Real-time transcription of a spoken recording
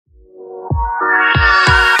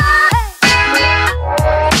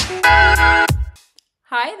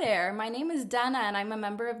there, my name is Dana and I'm a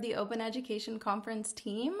member of the Open Education Conference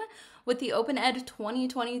team. With the Open Ed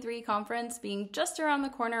 2023 conference being just around the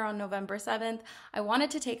corner on November 7th, I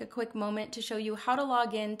wanted to take a quick moment to show you how to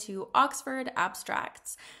log in to Oxford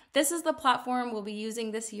Abstracts. This is the platform we'll be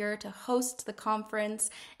using this year to host the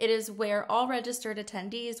conference. It is where all registered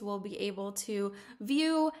attendees will be able to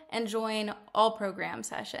view and join all program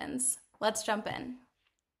sessions. Let's jump in.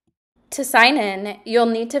 To sign in, you'll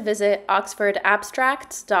need to visit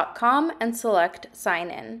oxfordabstracts.com and select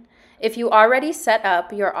Sign In. If you already set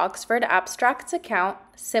up your Oxford Abstracts account,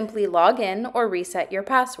 simply log in or reset your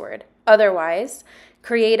password. Otherwise,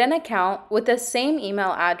 create an account with the same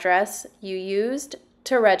email address you used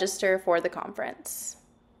to register for the conference.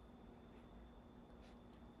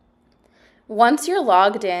 Once you're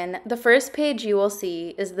logged in, the first page you will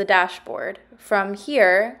see is the dashboard. From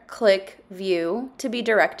here, click View to be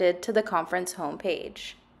directed to the conference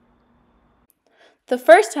homepage. The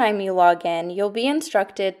first time you log in, you'll be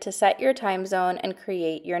instructed to set your time zone and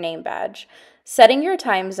create your name badge. Setting your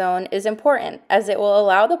time zone is important as it will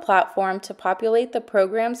allow the platform to populate the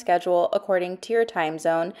program schedule according to your time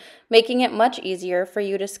zone, making it much easier for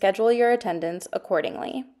you to schedule your attendance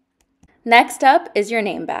accordingly. Next up is your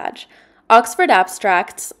name badge. Oxford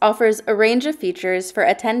Abstracts offers a range of features for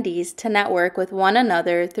attendees to network with one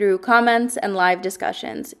another through comments and live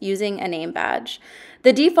discussions using a name badge.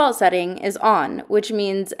 The default setting is on, which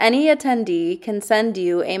means any attendee can send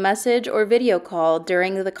you a message or video call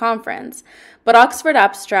during the conference, but Oxford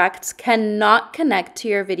Abstracts cannot connect to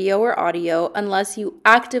your video or audio unless you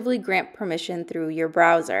actively grant permission through your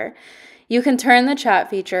browser. You can turn the chat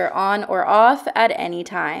feature on or off at any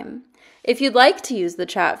time. If you'd like to use the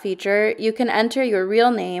chat feature, you can enter your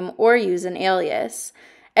real name or use an alias.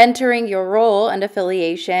 Entering your role and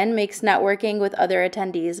affiliation makes networking with other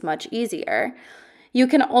attendees much easier. You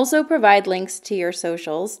can also provide links to your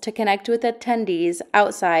socials to connect with attendees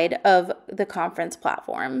outside of the conference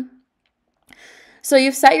platform. So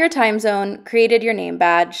you've set your time zone, created your name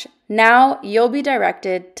badge. Now you'll be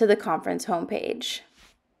directed to the conference homepage.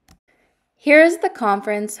 Here's the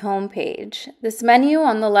conference homepage. This menu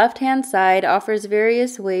on the left-hand side offers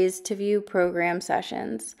various ways to view program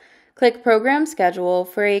sessions. Click Program Schedule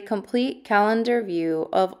for a complete calendar view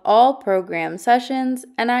of all program sessions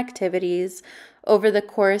and activities over the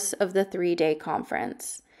course of the 3-day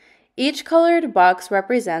conference. Each colored box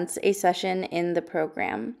represents a session in the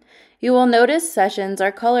program. You will notice sessions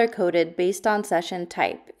are color-coded based on session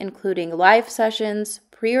type, including live sessions,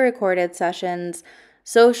 pre-recorded sessions,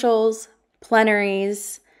 socials,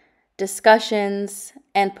 plenaries, discussions,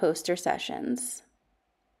 and poster sessions.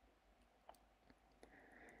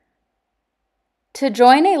 To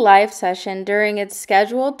join a live session during its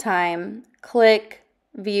scheduled time, click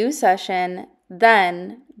View Session,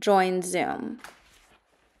 then Join Zoom.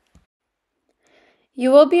 You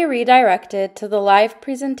will be redirected to the live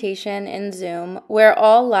presentation in Zoom, where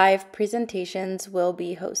all live presentations will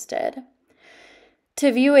be hosted.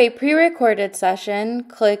 To view a pre-recorded session,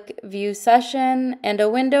 click View Session, and a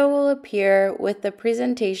window will appear with the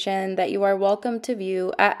presentation that you are welcome to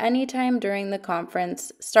view at any time during the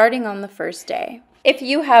conference, starting on the first day. If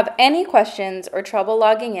you have any questions or trouble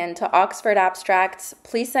logging in to Oxford Abstracts,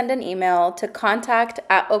 please send an email to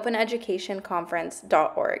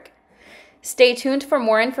contact@openeducationconference.org. Stay tuned for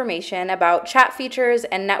more information about chat features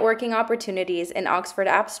and networking opportunities in Oxford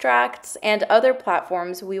Abstracts and other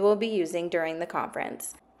platforms we will be using during the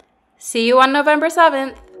conference. See you on November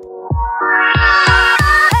 7th!